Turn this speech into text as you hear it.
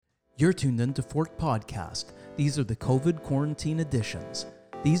You're tuned in to Fork Podcast. These are the COVID quarantine editions.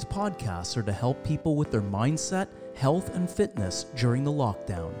 These podcasts are to help people with their mindset, health, and fitness during the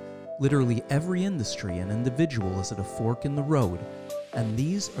lockdown. Literally every industry and individual is at a fork in the road. And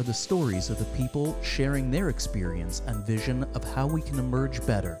these are the stories of the people sharing their experience and vision of how we can emerge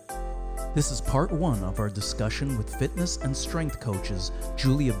better. This is part one of our discussion with fitness and strength coaches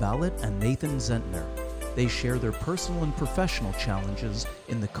Julia Ballett and Nathan Zentner. They share their personal and professional challenges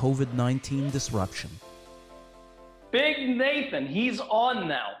in the COVID-19 disruption. Big Nathan, he's on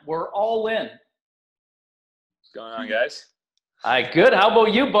now. We're all in. What's going on, guys? Hi, good. How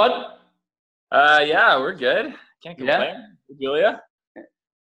about you, bud? Yeah, we're good. Can't complain. Yeah. Julia?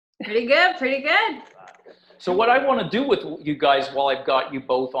 Pretty good. So what I want to do with you guys while I've got you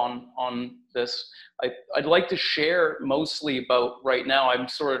both on this, I'd like to share mostly about right now. I'm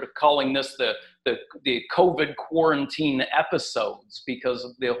sort of calling this the COVID quarantine episodes,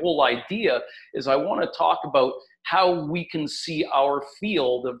 because the whole idea is I want to talk about how we can see our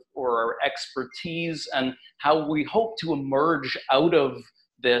field or our expertise and how we hope to emerge out of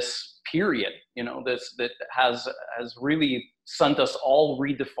this period, this that has really sent us all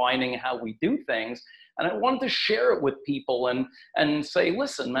redefining how we do things. And I wanted to share it with people and say,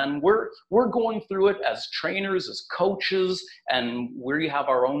 listen, man, we're going through it as trainers, as coaches, and we have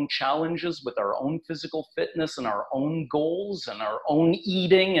our own challenges with our own physical fitness and our own goals and our own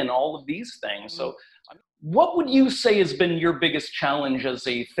eating and all of these things. So what would you say has been your biggest challenge as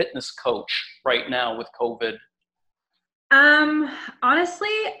a fitness coach right now with COVID?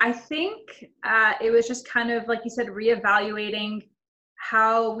 Honestly, I think it was just kind of, like you said, reevaluating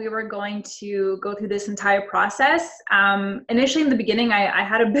how we were going to go through this entire process. Initially in the beginning, I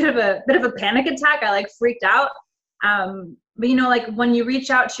had a bit of a panic attack. I freaked out. But when you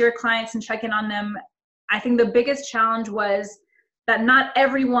reach out to your clients and check in on them, I think the biggest challenge was that not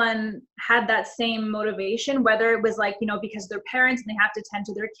everyone had that same motivation, whether it was because they're parents and they have to tend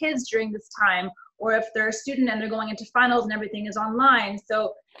to their kids during this time, or if they're a student and they're going into finals and everything is online.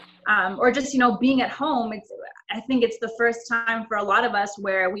 So, or just, being at home, I think it's the first time for a lot of us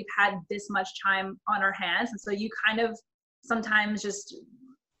where we've had this much time on our hands. And so you kind of sometimes just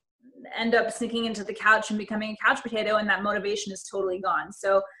end up sneaking into the couch and becoming a couch potato, and that motivation is totally gone.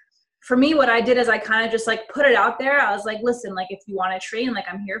 So for me, what I did is I kind of just put it out there. I was like, listen, if you want to train,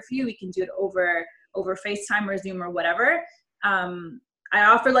 I'm here for you. We can do it over FaceTime or Zoom or whatever. I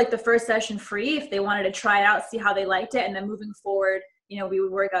offered the first session free if they wanted to try it out, see how they liked it. And then moving forward, we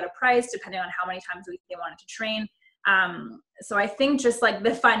would work out a price depending on how many times a week they wanted to train. So I think just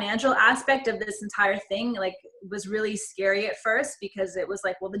the financial aspect of this entire thing, was really scary at first, because it was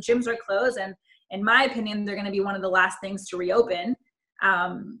well, the gyms are closed, and in my opinion, they're going to be one of the last things to reopen.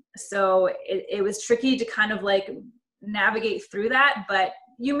 So it was tricky to kind of navigate through that, but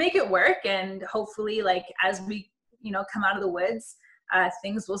you make it work. And hopefully as we, come out of the woods,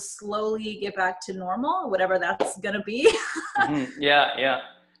 things will slowly get back to normal, whatever that's going to be. Yeah.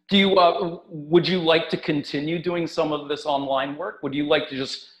 Do you, would you like to continue doing some of this online work? Would you like to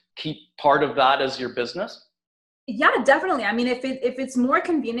just keep part of that as your business? Yeah, definitely. I mean, if it's more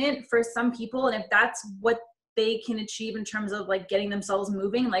convenient for some people, and if that's what they can achieve in terms of getting themselves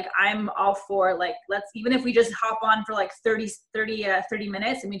moving, I'm all for let's, even if we just hop on for 30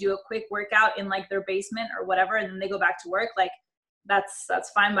 minutes and we do a quick workout in their basement or whatever, and then they go back to work,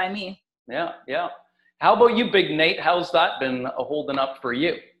 that's fine by me. Yeah. How about you, Big Nate? How's that been holding up for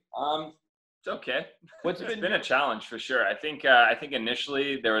you? It's okay. It's been a challenge for sure. I think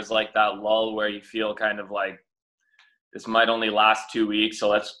initially there was that lull where you feel kind of this might only last 2 weeks, so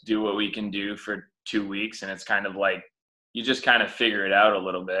let's do what we can do for 2 weeks. And it's kind of you just kind of figure it out a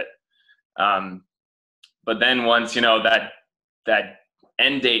little bit. But then once, that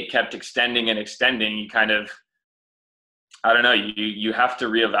end date kept extending and extending, you kind of, I don't know, you have to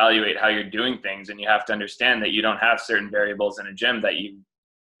reevaluate how you're doing things, and you have to understand that you don't have certain variables in a gym that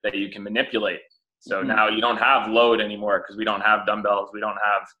you can manipulate. So now you don't have load anymore, because we don't have dumbbells, we don't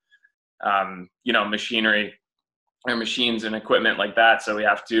have machinery or machines and equipment like that. So we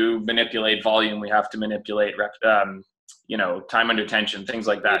have to manipulate volume, we have to manipulate time under tension, things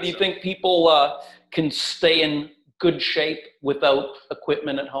like that. Do you think people can stay in good shape without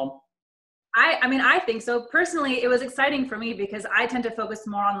equipment at home? I think so. Personally, it was exciting for me because I tend to focus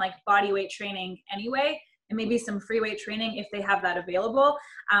more on body weight training anyway, and maybe some free weight training if they have that available.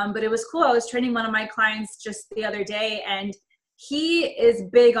 But it was cool. I was training one of my clients just the other day, and he is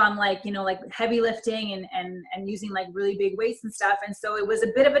big on heavy lifting and using really big weights and stuff. And so it was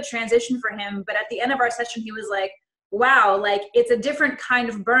a bit of a transition for him. But at the end of our session, he was wow, it's a different kind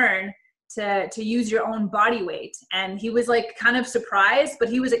of burn to use your own body weight. And he was like kind of surprised, but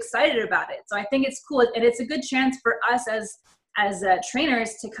he was excited about it. So I think it's cool. And it's a good chance for us as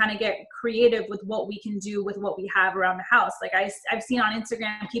trainers to kind of get creative with what we can do with what we have around the house. Like I've seen on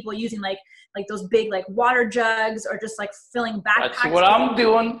Instagram people using like those big like water jugs, or just like filling backpacks. That's what I'm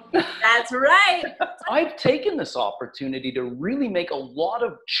doing. That's right. I've taken this opportunity to really make a lot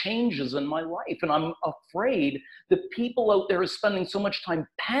of changes in my life. And I'm afraid that people out there are spending so much time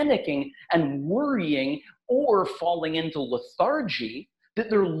panicking and worrying or falling into lethargy that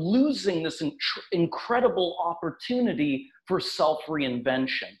they're losing this incredible opportunity for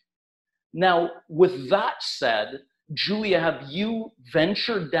self-reinvention. Now, with that said, Julia, have you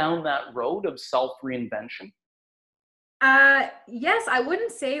ventured down that road of self-reinvention? Yes, I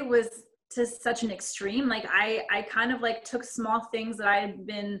wouldn't say it was to such an extreme. Like I kind of like took small things that I had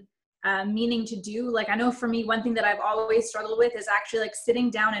been meaning to do. Like I know for me, one thing that I've always struggled with is actually like sitting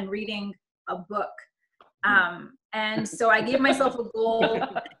down and reading a book. And so I gave myself a goal.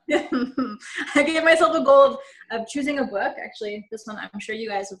 I gave myself a goal of choosing a book. Actually, this one, I'm sure you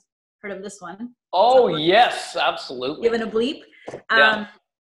guys have heard of this one. Oh, yes, absolutely. Given a Bleep. Yeah.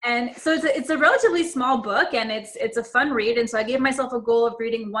 And so it's a relatively small book, and it's a fun read. And so I gave myself a goal of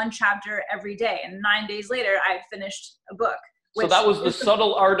reading one chapter every day. And 9 days later, I had finished a book. So that was the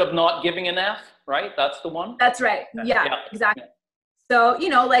subtle art of not giving an F, right? That's the one? That's right. Yeah. Exactly. So, you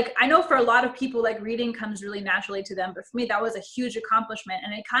know, like I know for a lot of people, like reading comes really naturally to them, but for me, that was a huge accomplishment.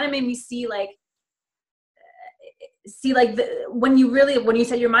 And it kind of made me see like when you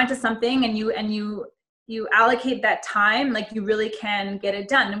set your mind to something and you allocate that time, like you really can get it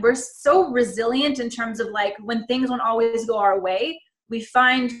done. And we're so resilient in terms of like, when things don't always go our way, we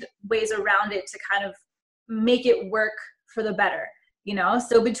find ways around it to kind of make it work for the better. You know,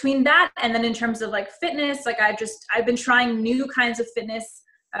 so between that and then in terms of like fitness, like I've been trying new kinds of fitness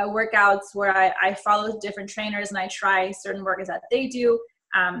workouts where I follow different trainers and I try certain workouts that they do.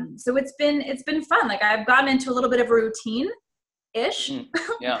 So it's been fun. Like I've gotten into a little bit of a routine-ish,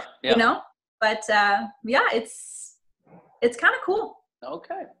 Yeah. you know, but yeah, it's kind of cool.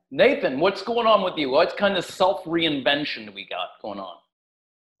 Okay. Nathan, what's going on with you? What kind of self-reinvention do we got going on?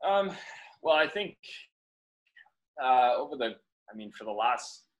 Well, I think for the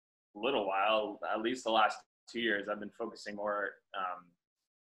last little while, at least the last 2 years, I've been focusing more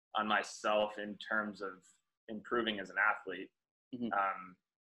on myself in terms of improving as an athlete.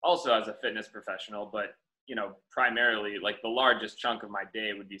 Also as a fitness professional, but, you know, primarily like the largest chunk of my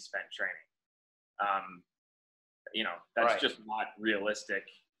day would be spent training. You know, that's right. just not realistic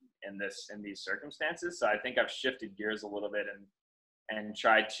in these circumstances. So I think I've shifted gears a little bit and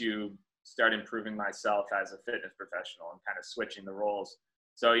tried to start improving myself as a fitness professional and kind of switching the roles.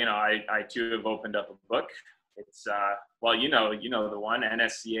 So, you know, I too have opened up a book. It's, well, you know the one,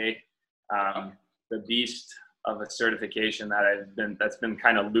 NSCA, the beast of a certification that's been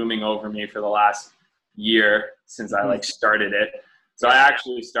kind of looming over me for the last year since I like started it. So I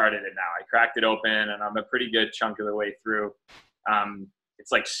actually started it now. I cracked it open and I'm a pretty good chunk of the way through.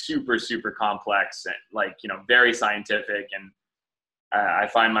 It's like super, super complex and like, you know, very scientific, and I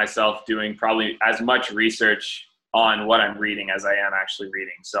find myself doing probably as much research on what I'm reading as I am actually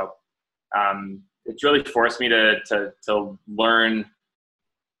reading. So it's really forced me to learn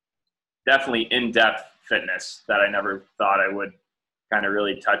definitely in-depth fitness that I never thought I would kind of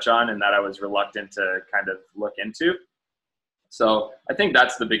really touch on and that I was reluctant to kind of look into. So I think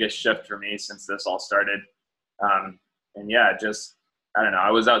that's the biggest shift for me since this all started. And yeah, just, I don't know,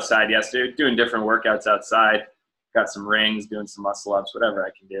 I was outside yesterday doing different workouts outside. Got some rings, doing some muscle ups, whatever I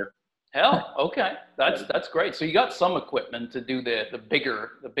can do. Hell, okay, that's great. So you got some equipment to do the bigger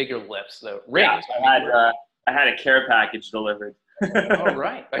lifts, the rings. Yeah, I had a care package delivered. All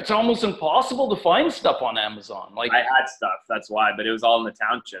right, it's almost impossible to find stuff on Amazon. Like I had stuff, that's why, but it was all in the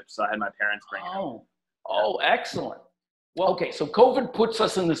township, so I had my parents bring it. Oh, excellent. Well, okay, so COVID puts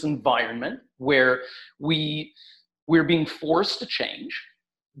us in this environment where we're being forced to change.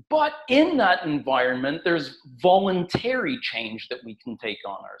 But in that environment, there's voluntary change that we can take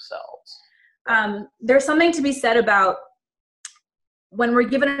on ourselves. There's something to be said about when we're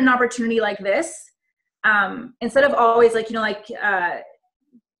given an opportunity like this, instead of always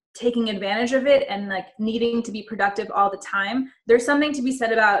taking advantage of it and like needing to be productive all the time, there's something to be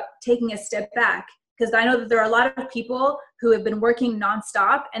said about taking a step back. Because I know that there are a lot of people who have been working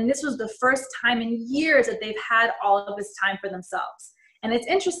nonstop, and this was the first time in years that they've had all of this time for themselves. And it's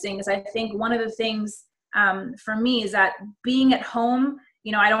interesting because I think one of the things for me is that being at home,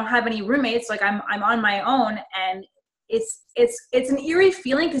 you know, I don't have any roommates, like I'm on my own, and it's an eerie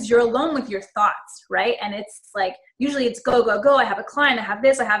feeling because you're alone with your thoughts, right? And it's like, usually it's go, go, go. I have a client, I have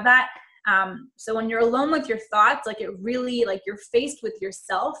this, I have that. So when you're alone with your thoughts, like it really, like you're faced with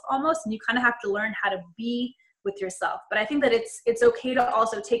yourself almost, and you kind of have to learn how to be with yourself. But I think that it's okay to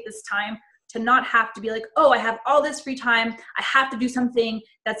also take this time to not have to be like, oh, I have all this free time, I have to do something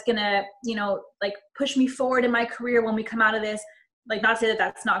that's gonna, like push me forward in my career when we come out of this. Like, not to say that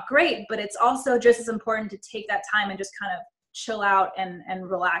that's not great, but it's also just as important to take that time and just kind of chill out and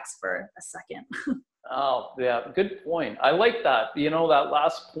relax for a second. Oh, yeah, good point. I like that. That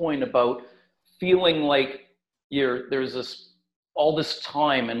last point about feeling like there's all this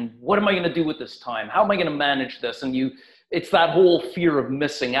time, and what am I going to do with this time? How am I going to manage this? And it's that whole fear of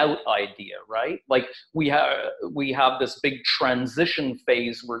missing out idea, right? Like we have this big transition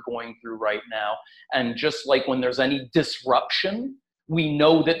phase we're going through right now. And just like when there's any disruption, we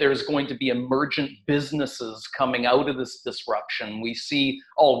know that there's going to be emergent businesses coming out of this disruption. We see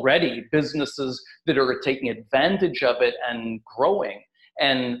already businesses that are taking advantage of it and growing.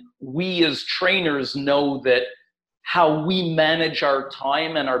 And we as trainers know that how we manage our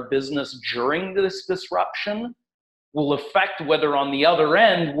time and our business during this disruption will affect whether on the other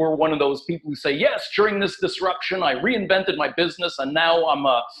end we're one of those people who say, yes, during this disruption I reinvented my business and now I'm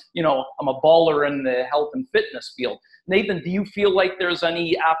a baller in the health and fitness field. Nathan, do you feel like there's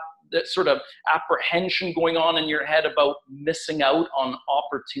any sort of apprehension going on in your head about missing out on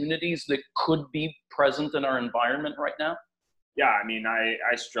opportunities that could be present in our environment right now? Yeah, I mean,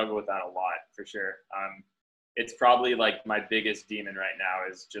 I struggle with that a lot for sure. It's probably like my biggest demon right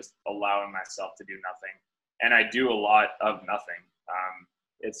now is just allowing myself to do nothing. And I do a lot of nothing.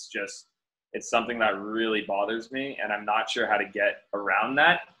 It's something that really bothers me, and I'm not sure how to get around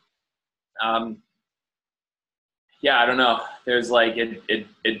that. Yeah, I don't know. There's like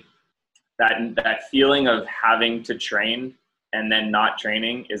that feeling of having to train and then not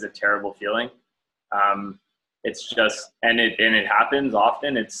training is a terrible feeling. It's just, and it happens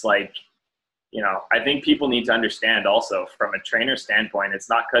often. It's like, I think people need to understand also from a trainer standpoint, it's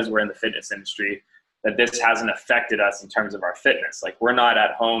not because we're in the fitness industry that this hasn't affected us in terms of our fitness. Like we're not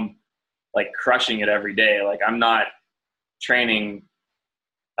at home, like crushing it every day. Like I'm not training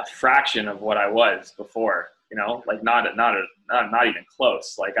a fraction of what I was before, like not even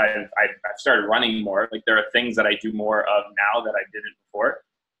close. Like I've started running more. Like there are things that I do more of now that I didn't before,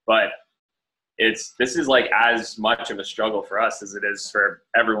 but this is like as much of a struggle for us as it is for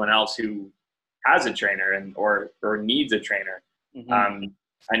everyone else who has a trainer or needs a trainer. Mm-hmm.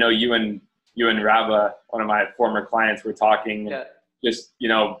 I know you and Rava, one of my former clients, were talking, just,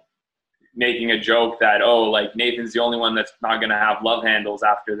 making a joke that, oh, like Nathan's the only one that's not going to have love handles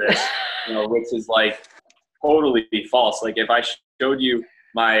after this, which is like totally false. Like if I showed you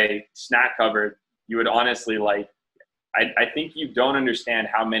my snack cupboard, you would honestly I think you don't understand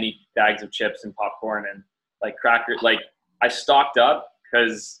how many bags of chips and popcorn and like crackers, like I stocked up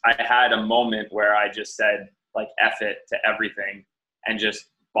because I had a moment where I just said like F it to everything and just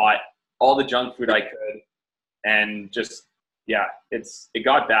bought all the junk food I could, and just, it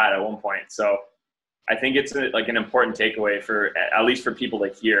got bad at one point. So I think it's like an important takeaway for, at least for people to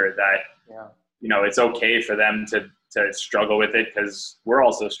hear that, it's okay for them to struggle with it, because we're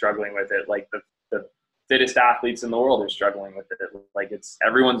also struggling with it. Like the fittest athletes in the world are struggling with it. Like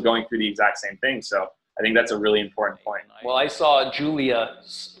everyone's going through the exact same thing. So I think that's a really important point. Well, I saw Julia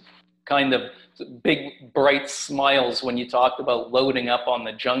kind of big bright smiles when you talked about loading up on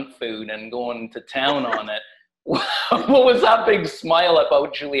the junk food and going to town on it. What was that big smile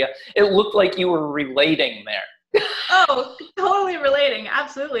about, Julia? It looked like you were relating there. Oh, totally relating.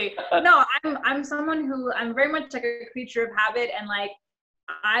 Absolutely. No, I'm someone who, I'm very much like a creature of habit, and like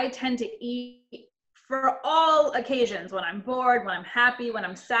I tend to eat for all occasions, when I'm bored, when I'm happy, when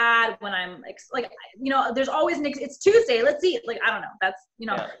I'm sad, when I'm like there's always it's Tuesday, let's eat. Like, I don't know, that's,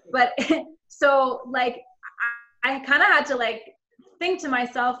 but so like, I kind of had to like think to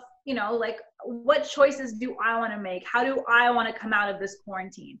myself, like what choices do I want to make? How do I want to come out of this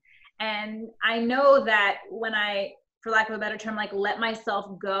quarantine? And I know that when I, for lack of a better term, like let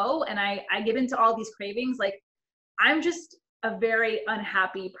myself go and I give into all these cravings, like I'm just a very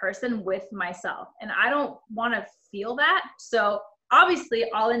unhappy person with myself, and I don't want to feel that. So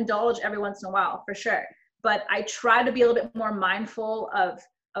obviously I'll indulge every once in a while for sure, but I try to be a little bit more mindful of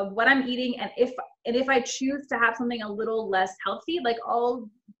what I'm eating. And if I choose to have something a little less healthy, like I'll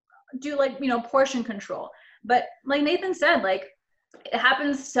do like, portion control. But like Nathan said, like it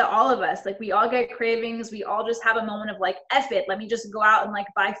happens to all of us. Like we all get cravings. We all just have a moment of like, F it, let me just go out and like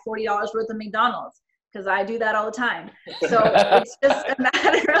buy $40 worth of McDonald's, because I do that all the time. So it's just a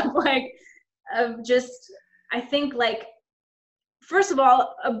matter of like, I think like, first of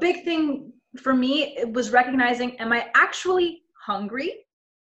all, a big thing for me, it was recognizing, am I actually hungry?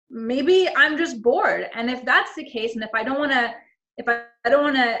 maybe I'm just bored. And if that's the case, and if I don't want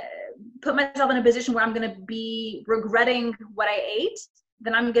to put myself in a position where I'm going to be regretting what I ate,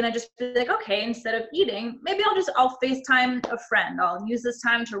 then I'm going to just be like, okay, instead of eating, maybe I'll FaceTime a friend. I'll use this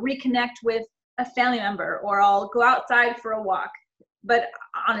time to reconnect with a family member, or I'll go outside for a walk. But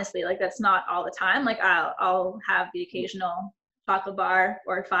honestly, like, that's not all the time. Like, I'll have the occasional chocolate bar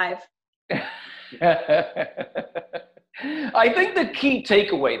or 5. I think the key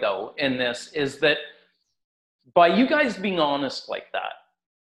takeaway, though, in this is that by you guys being honest like that,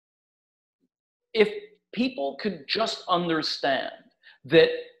 if people could just understand that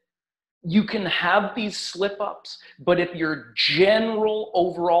you can have these slip-ups, but if your general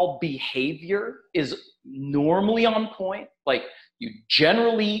overall behavior is normally on point, like you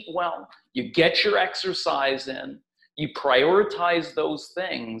generally eat well, you get your exercise in, you prioritize those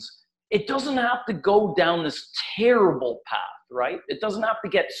things, it doesn't have to go down this terrible path, right? It doesn't have to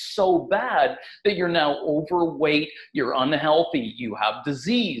get so bad that you're now overweight, you're unhealthy, you have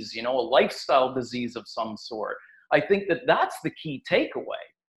disease, a lifestyle disease of some sort. I think that that's the key takeaway.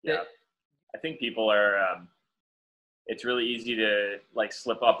 Yeah. I think people are, it's really easy to like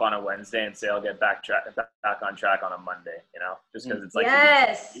slip up on a Wednesday and say, I'll get back on track on a Monday, just because it's like,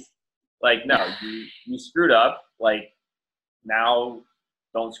 yes. Like, no, you screwed up. Like, now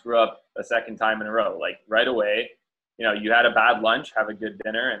don't screw up a second time in a row. Like, right away, you had a bad lunch, have a good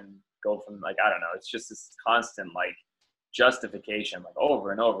dinner, and go from, like, I don't know. It's just this constant, like, justification, like,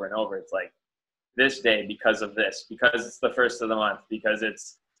 over and over and over. It's like, this day because of this, because it's the first of the month, because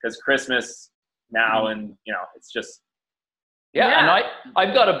Christmas now, and, it's just. Yeah, and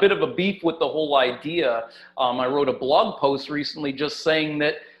I've got a bit of a beef with the whole idea. I wrote a blog post recently just saying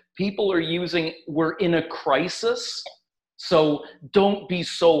that people are we're in a crisis, so don't be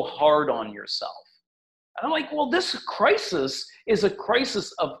so hard on yourself. And I'm like, well, this crisis is a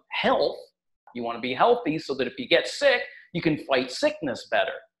crisis of health. You want to be healthy so that if you get sick, you can fight sickness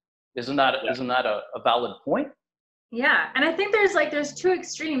better. Isn't that a valid point? Yeah, and I think there's 2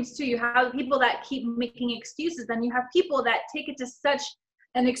 extremes too. You have people that keep making excuses, and you have people that take it to such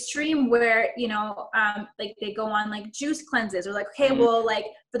an extreme where, like they go on like juice cleanses, or like, okay, well, like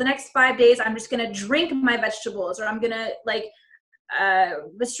for the next 5 days, I'm just going to drink my vegetables, or I'm going to like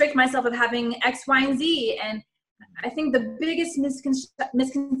restrict myself of having X, Y, and Z. And I think the biggest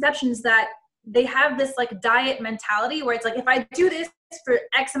misconception is that they have this like diet mentality where it's like, if I do this for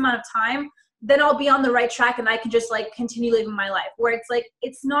X amount of time, then I'll be on the right track and I can just like continue living my life. Where it's like,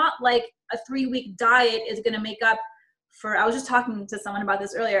 it's not like a 3-week diet is going to make up for, I was just talking to someone about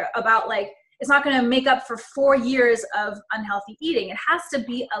this earlier, about like, it's not going to make up for 4 years of unhealthy eating. It has to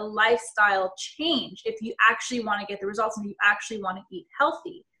be a lifestyle change if you actually want to get the results and you actually want to eat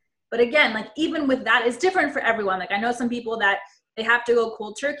healthy. But again, like even with that, it's different for everyone. Like I know some people that they have to go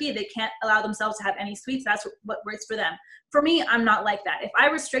cold turkey. They can't allow themselves to have any sweets. That's what works for them. For me, I'm not like that. If I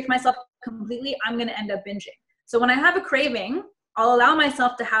restrict myself completely, I'm going to end up binging. So when I have a craving, I'll allow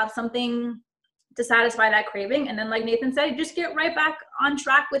myself to have something to satisfy that craving. And then like Nathan said, just get right back on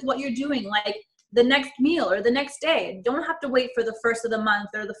track with what you're doing. Like the next meal or the next day. Don't have to wait for the first of the month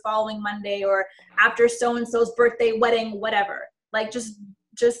or the following Monday or after so-and-so's birthday, wedding, whatever. Like just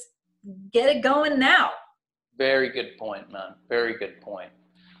get it going now. Very good point, man. Very good point.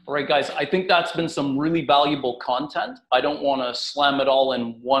 All right, guys, I think that's been some really valuable content. I don't want to slam it all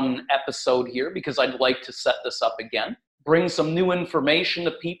in one episode here because I'd like to set this up again. Bring some new information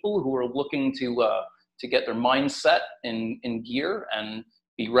to people who are looking to get their mindset in gear and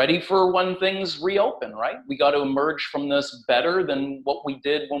be ready for when things reopen, right? We got to emerge from this better than what we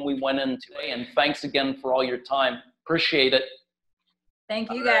did when we went into it. And thanks again for all your time. Appreciate it.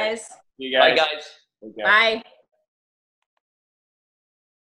 Thank you, guys. You guys. Bye, guys. Bye.